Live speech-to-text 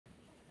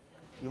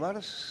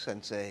Yamada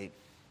Sensei,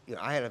 you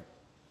know, I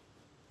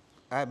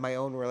had my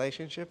own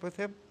relationship with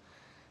him,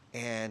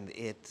 and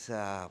it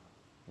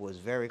was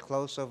very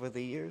close over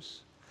the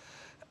years.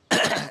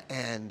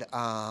 And,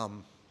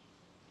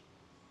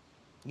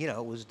 you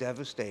know, it was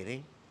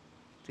devastating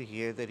to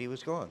hear that he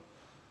was gone.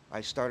 I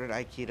started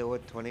Aikido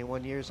at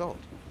 21 years old,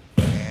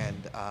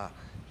 and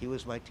he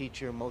was my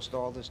teacher most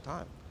all this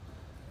time.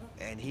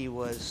 And he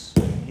was,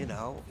 you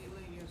know,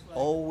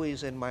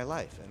 always in my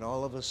life, and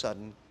all of a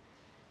sudden,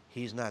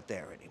 he's not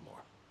there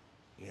anymore,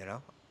 you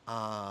know?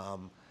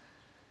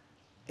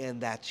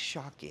 And that's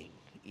shocking,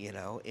 you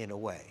know, in a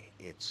way.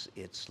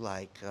 It's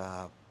like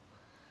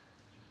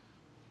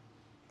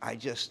I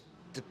just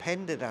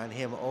depended on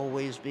him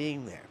always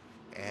being there.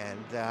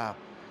 And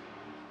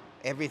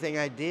everything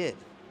I did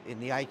in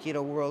the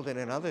Aikido world and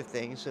in other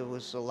things, it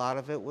was a lot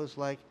of it was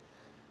like,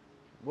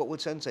 what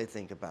would Sensei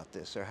think about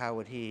this, or how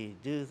would he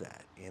do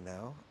that, you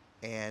know?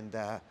 And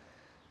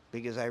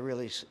because I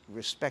really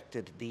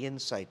respected the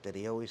insight that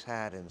he always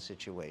had in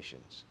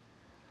situations.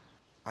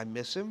 I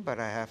miss him, but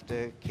I have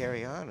to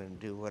carry on and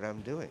do what I'm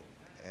doing,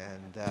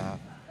 and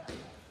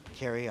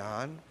carry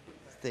on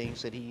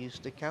things that he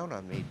used to count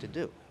on me to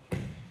do.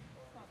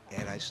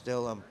 And I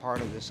still am part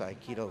of this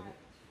Aikido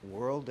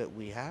world that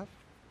we have,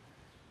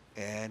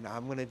 and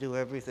I'm going to do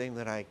everything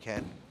that I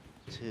can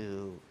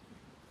to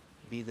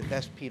be the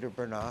best Peter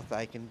Bernath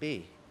I can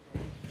be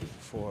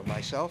for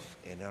myself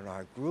and in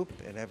our group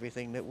and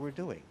everything that we're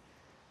doing.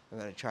 I'm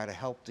going to try to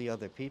help the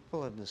other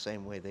people in the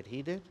same way that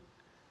he did,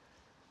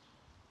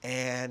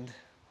 and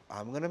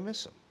I'm going to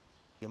miss him.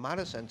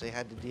 Yamada Sensei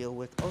had to deal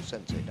with O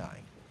Sensei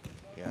dying.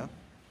 Yeah?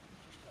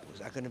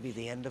 Was that going to be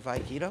the end of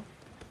Aikido?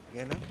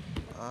 You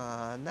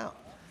know? No.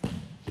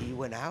 He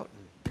went out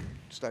and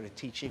started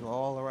teaching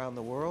all around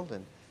the world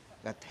and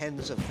got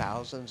tens of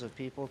thousands of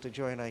people to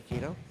join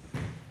Aikido.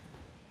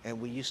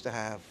 And we used to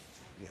have,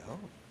 you know,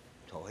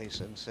 Tohei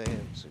Sensei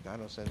and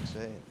Sugano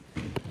Sensei,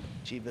 and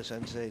Chiba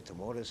Sensei,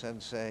 Tomoda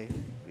Sensei,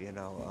 you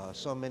know,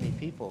 so many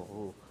people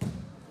who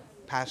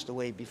passed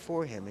away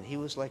before him, and he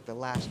was like the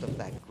last of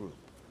that group.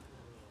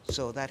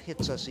 So that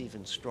hits us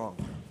even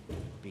stronger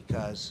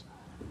because,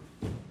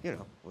 you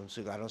know, when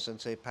Sugano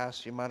Sensei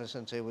passed, Yamada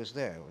Sensei was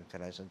there. When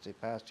Kanai Sensei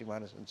passed,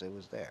 Yamada Sensei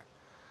was there.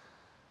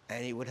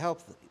 And he would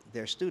help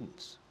their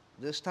students.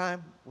 This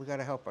time, we got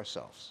to help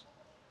ourselves.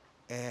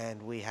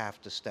 And we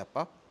have to step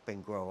up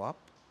and grow up,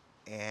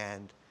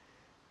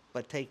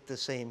 but take the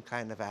same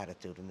kind of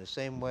attitude in the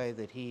same way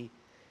that he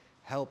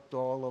helped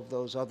all of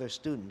those other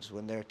students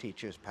when their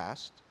teachers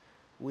passed.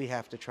 We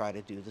have to try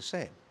to do the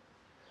same.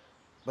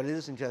 But it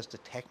isn't just a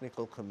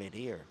technical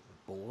committee or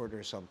board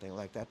or something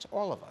like that. It's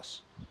all of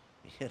us,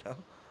 you know?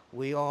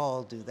 We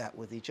all do that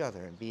with each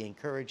other and be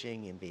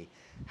encouraging and be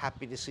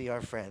happy to see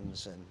our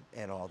friends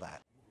and all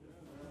that.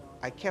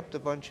 I kept a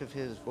bunch of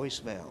his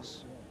voicemails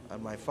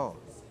on my phone.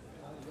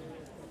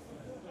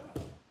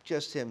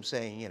 Just him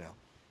saying, you know,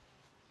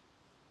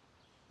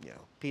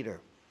 Peter,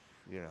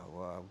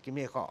 give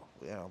me a call,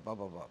 blah,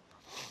 blah, blah.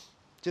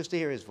 Just to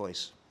hear his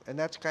voice. And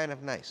that's kind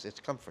of nice. It's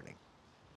comforting.